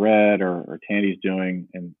Henrietta Red or Tandy's doing,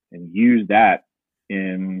 and use that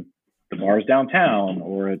in the bars downtown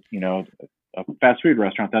or at, a fast food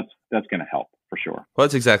restaurant, that's going to help for sure. Well,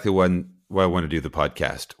 that's exactly why I want to do the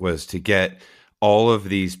podcast, was to get all of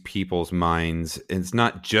these people's minds. It's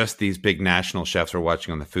not just these big national chefs we're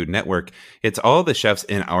watching on the Food Network. It's all the chefs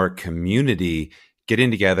in our community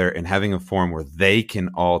getting together and having a forum where they can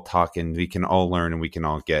all talk and we can all learn and we can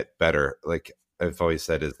all get better. Like I've always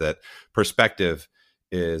said, is that perspective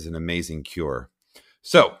is an amazing cure.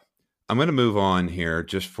 So I'm going to move on here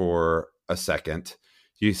just for a second.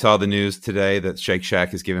 You saw the news today that Shake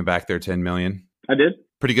Shack is giving back their $10 million. I did.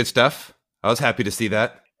 Pretty good stuff. I was happy to see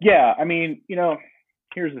that. Yeah. I mean,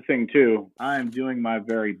 here's the thing too. I'm doing my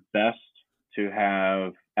very best to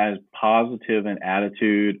have as positive an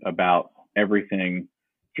attitude about everything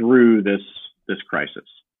through this crisis.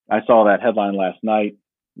 I saw that headline last night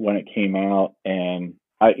when it came out, and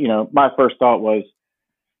my first thought was,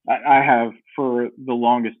 I have for the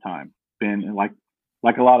longest time been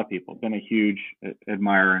like a lot of people, been a huge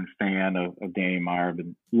admirer and fan of Danny Meyer. I've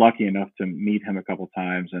been lucky enough to meet him a couple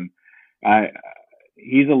times, and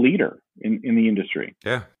he's a leader in the industry.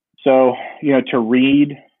 Yeah. So, to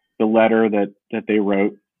read the letter that they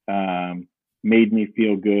wrote made me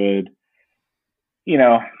feel good.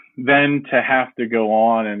 Then to have to go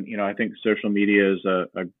on and, I think social media is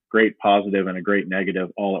a great positive and a great negative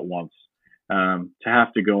all at once. To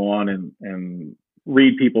have to go on and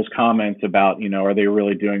read people's comments about, are they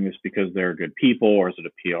really doing this because they're good people, or is it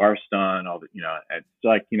a PR stunt? All that, it's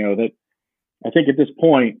like, that I think at this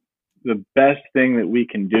point, the best thing that we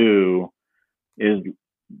can do is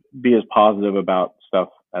be as positive about stuff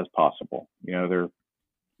as possible.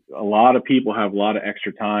 A lot of people have a lot of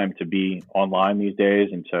extra time to be online these days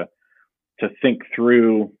and to think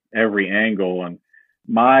through every angle. And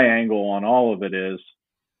my angle on all of it is,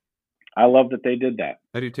 I love that they did that.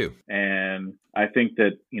 I do too. And I think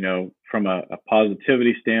that, from a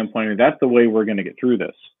positivity standpoint, that's the way we're going to get through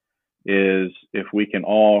this, is if we can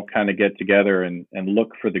all kind of get together and look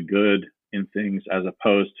for the good in things as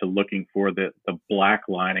opposed to looking for the black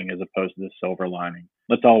lining as opposed to the silver lining.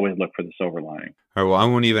 Let's always look for the silver lining. All right, well, I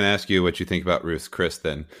won't even ask you what you think about Ruth's Chris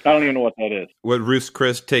then. I don't even know what that is. What, Ruth's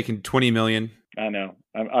Chris taking $20 million? I know.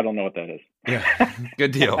 I don't know what that is. Yeah,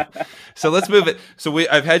 good deal. So let's move it. So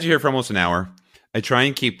I've had you here for almost an hour. I try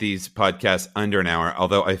and keep these podcasts under an hour,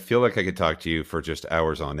 although I feel like I could talk to you for just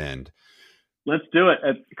hours on end. Let's do it.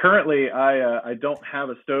 Currently, I don't have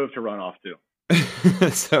a stove to run off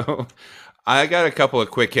to. So I got a couple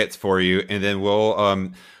of quick hits for you, and then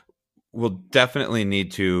we'll definitely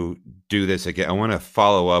need to do this again. I want to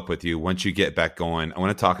follow up with you once you get back going. I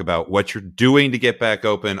want to talk about what you're doing to get back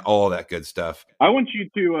open, all that good stuff. I want you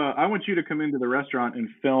to come into the restaurant and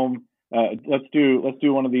film. Let's do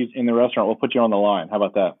one of these in the restaurant. We'll put you on the line. How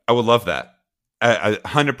about that? I would love that.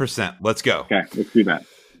 100%. Let's go. Okay, let's do that.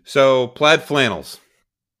 So plaid flannels.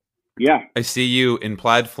 Yeah. I see you in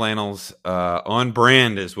plaid flannels, on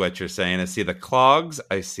brand is what you're saying. I see the clogs.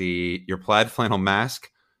 I see your plaid flannel mask.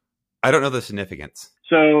 I don't know the significance.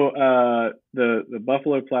 So the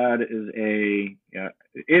buffalo plaid is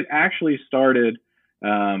it actually started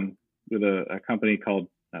with a company called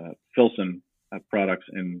Filson Products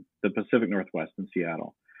in the Pacific Northwest in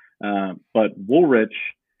Seattle. But Woolrich,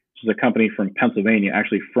 which is a company from Pennsylvania,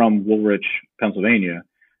 actually from Woolrich, Pennsylvania,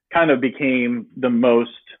 kind of became the most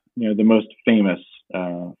famous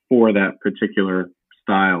for that particular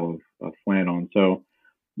style of flannel. And so,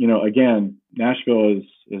 again, Nashville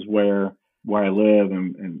is where I live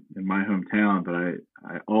and in my hometown, but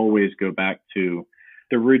I always go back to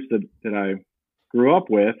the roots that I grew up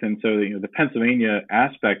with. And so, the Pennsylvania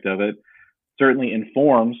aspect of it certainly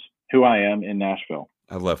informs who I am in Nashville.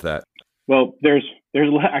 I love that. Well, there's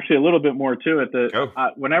actually a little bit more to it.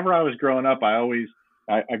 Whenever I was growing up,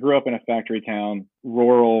 I grew up in a factory town,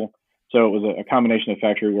 rural. So it was a combination of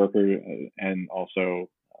factory workers and also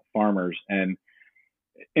farmers. And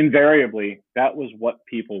invariably, that was what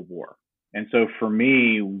people wore. And so for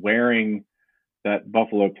me, wearing that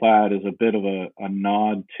buffalo plaid is a bit of a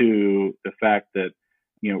nod to the fact that,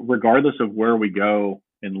 regardless of where we go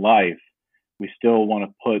in life, we still want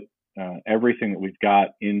to put everything that we've got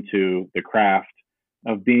into the craft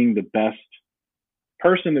of being the best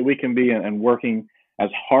person that we can be and working as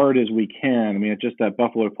hard as we can. I mean, it's just that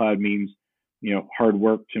buffalo plaid means, hard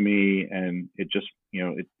work to me. And it just,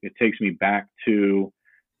 it takes me back to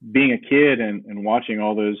being a kid and watching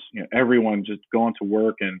all those, everyone just going to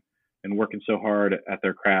work and working so hard at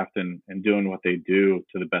their craft and doing what they do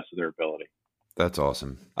to the best of their ability. That's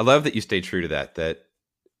awesome. I love that you stay true to that,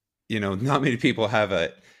 not many people have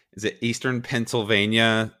is it Eastern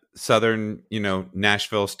Pennsylvania, Southern,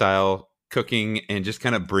 Nashville style cooking, and just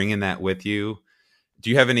kind of bringing that with you. Do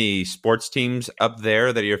you have any sports teams up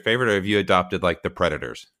there that are your favorite, or have you adopted like the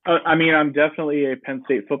Predators? I'm definitely a Penn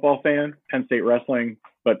State football fan, Penn State wrestling,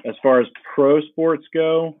 but as far as pro sports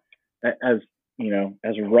go, as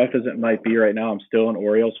rough as it might be right now, I'm still an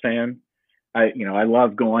Orioles fan. I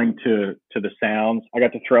love going to the Sounds. I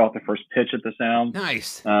got to throw out the first pitch at the Sounds.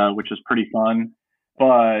 Nice. Which was pretty fun.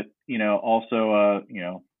 But, also,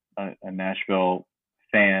 a Nashville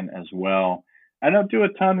fan as well. I don't do a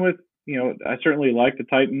ton with, I certainly like the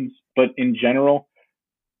Titans, but in general,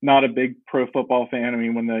 not a big pro football fan. I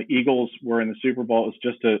mean, when the Eagles were in the Super Bowl, it was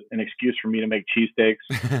just an excuse for me to make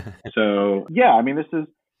cheesesteaks. So, yeah, this is,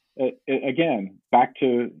 again, back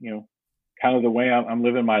to, kind of the way I'm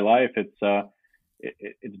living my life.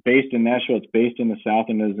 It's based in Nashville. It's based in the South,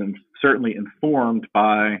 and is certainly informed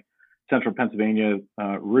by Central Pennsylvania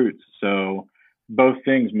roots. So both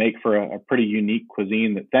things make for a pretty unique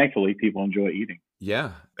cuisine that thankfully people enjoy eating.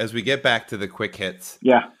 Yeah. As we get back to the quick hits.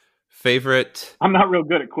 Yeah. Favorite. I'm not real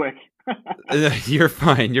good at quick. You're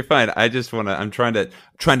fine. I just I'm trying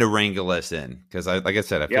to wrangle us in because like I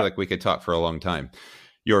said, I feel like we could talk for a long time.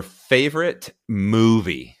 Your favorite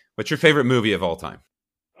movie. What's your favorite movie of all time?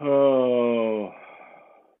 Oh,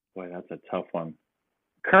 boy, that's a tough one.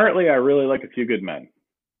 Currently, I really like A Few Good Men.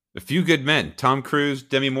 A Few Good Men. Tom Cruise,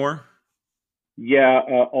 Demi Moore? Yeah,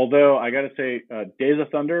 although I got to say Days of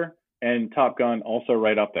Thunder and Top Gun also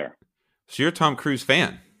right up there. So you're a Tom Cruise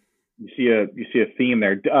fan. You see a theme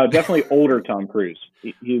there. Definitely older Tom Cruise.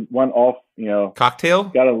 He went off, Cocktail?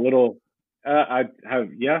 Got a little I'm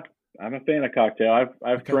a fan of Cocktail.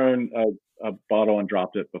 I've thrown a bottle and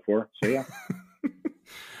dropped it before. So yeah.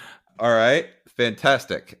 All right.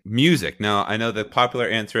 Fantastic. Music. Now, I know the popular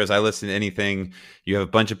answer is I listen to anything. You have a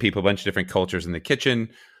bunch of people, a bunch of different cultures in the kitchen.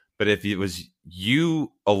 But if it was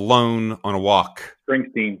you alone on a walk.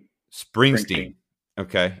 Springsteen.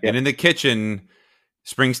 Okay. Yep. And in the kitchen,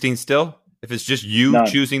 Springsteen still? If it's just you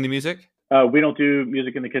choosing the music? We don't do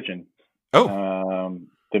music in the kitchen. Oh.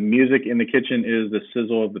 The music in the kitchen is the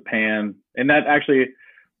sizzle of the pan. And that actually,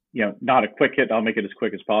 not a quick hit. I'll make it as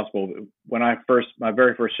quick as possible. When my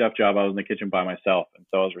very first chef job, I was in the kitchen by myself. And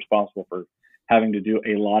so I was responsible for having to do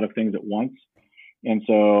a lot of things at once. And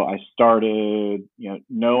so I started,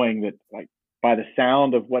 knowing that like by the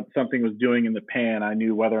sound of what something was doing in the pan, I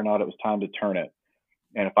knew whether or not it was time to turn it.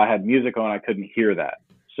 And if I had music on, I couldn't hear that.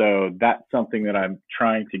 So that's something that I'm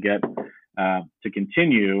trying to get to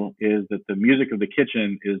continue, is that the music of the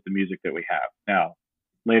kitchen is the music that we have. Now,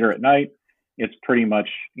 later at night, it's pretty much,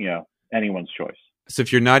 anyone's choice. So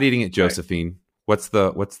if you're not eating at Josephine, what's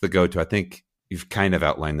the go-to? I think you've kind of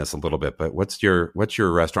outlined this a little bit, but what's your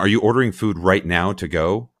restaurant? Are you ordering food right now to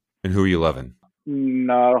go? And who are you loving?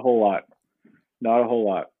 Not a whole lot.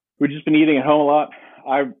 We've just been eating at home a lot.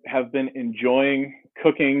 I have been enjoying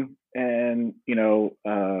cooking and,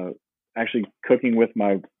 actually cooking with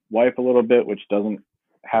my wife a little bit, which doesn't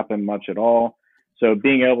happen much at all. So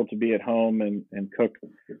being able to be at home and cook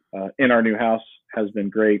in our new house has been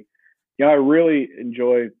great. I really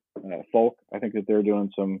enjoy Folk. I think that they're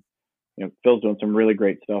doing Phil's doing some really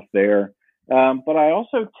great stuff there. But I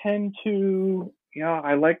also tend to,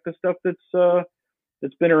 I like the stuff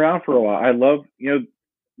that's been around for a while. I love,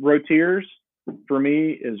 Rotiers for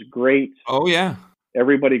me is great. Oh yeah.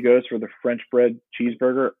 Everybody goes for the French bread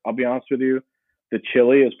cheeseburger. I'll be honest with you. The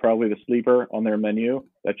chili is probably the sleeper on their menu.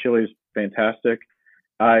 That chili is fantastic.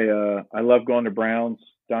 I love going to Brown's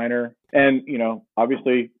Diner, and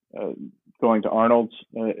obviously going to Arnold's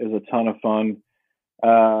is a ton of fun.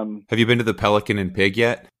 Have you been to the Pelican and Pig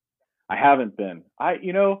yet? I haven't been.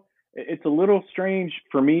 It's a little strange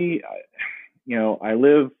for me. I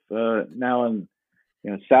live now in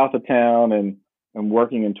south of town, and I'm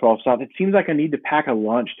working in 12 South. It seems like I need to pack a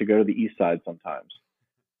lunch to go to the east side sometimes.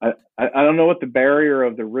 I don't know what the barrier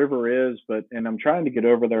of the river is, and I'm trying to get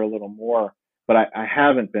over there a little more, but I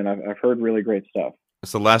haven't been. I've heard really great stuff.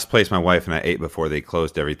 It's the last place my wife and I ate before they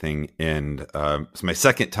closed everything. And it's my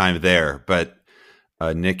second time there, but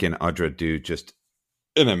Nick and Audra do just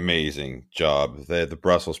an amazing job. The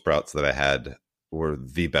Brussels sprouts that I had were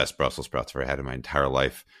the best Brussels sprouts I've ever had in my entire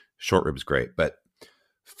life. Short ribs, great, but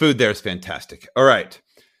food there is fantastic. All right.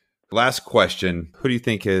 Last question. Who do you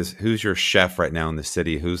think who's your chef right now in the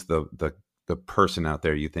city? Who's the person out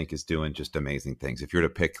there you think is doing just amazing things? If you were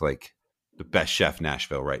to pick like the best chef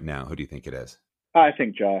Nashville right now, who do you think it is? I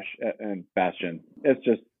think Josh and Bastion.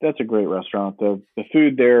 That's a great restaurant. The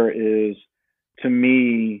food there is, to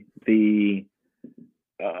me, the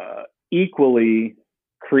equally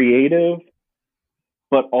creative,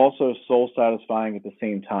 but also soul satisfying at the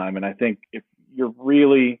same time. And I think if you're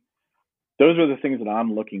really, those are the things that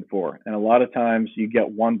I'm looking for. And a lot of times you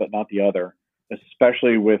get one, but not the other,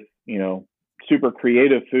 especially with, super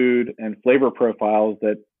creative food and flavor profiles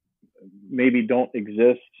that maybe don't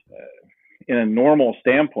exist in a normal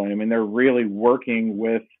standpoint. I mean, they're really working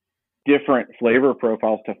with different flavor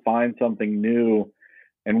profiles to find something new.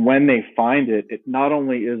 And when they find it, it not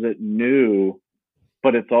only is it new,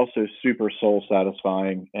 but it's also super soul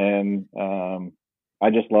satisfying. And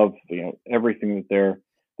I just love, everything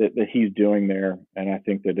that he's doing there. And I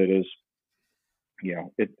think that it is,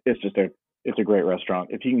 it's a great restaurant.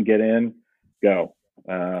 If you can get in, go.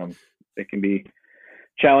 It can be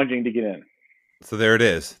challenging to get in. So there it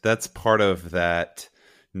is. That's part of that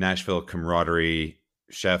Nashville camaraderie.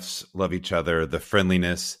 Chefs love each other, the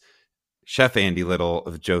friendliness. Chef Andy Little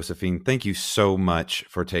of Josephine, thank you so much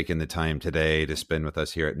for taking the time today to spend with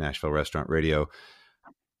us here at Nashville Restaurant Radio.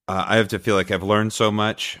 I have to feel like I've learned so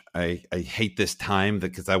much. I hate this time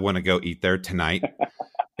because I want to go eat there tonight.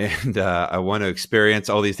 And I want to experience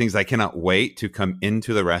all these things. I cannot wait to come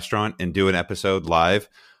into the restaurant and do an episode live.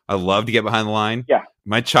 I love to get behind the line. Yeah.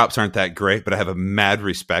 My chops aren't that great, but I have a mad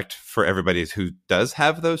respect for everybody who does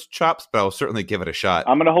have those chops, but I'll certainly give it a shot.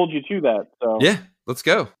 I'm going to hold you to that. So yeah, let's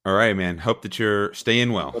go. All right, man. Hope that you're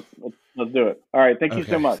staying well. Let's do it. All right. Thank you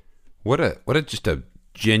so much. What a just a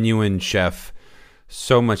genuine chef.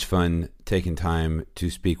 So much fun taking time to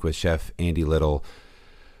speak with Chef Andy Little.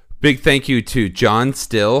 Big thank you to John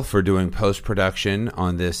Still for doing post-production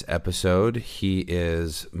on this episode. He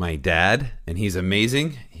is my dad, and he's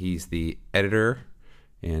amazing. He's the editor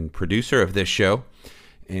and producer of this show.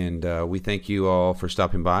 And we thank you all for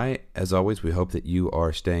stopping by. As always, we hope that you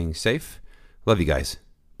are staying safe. Love you guys.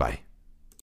 Bye.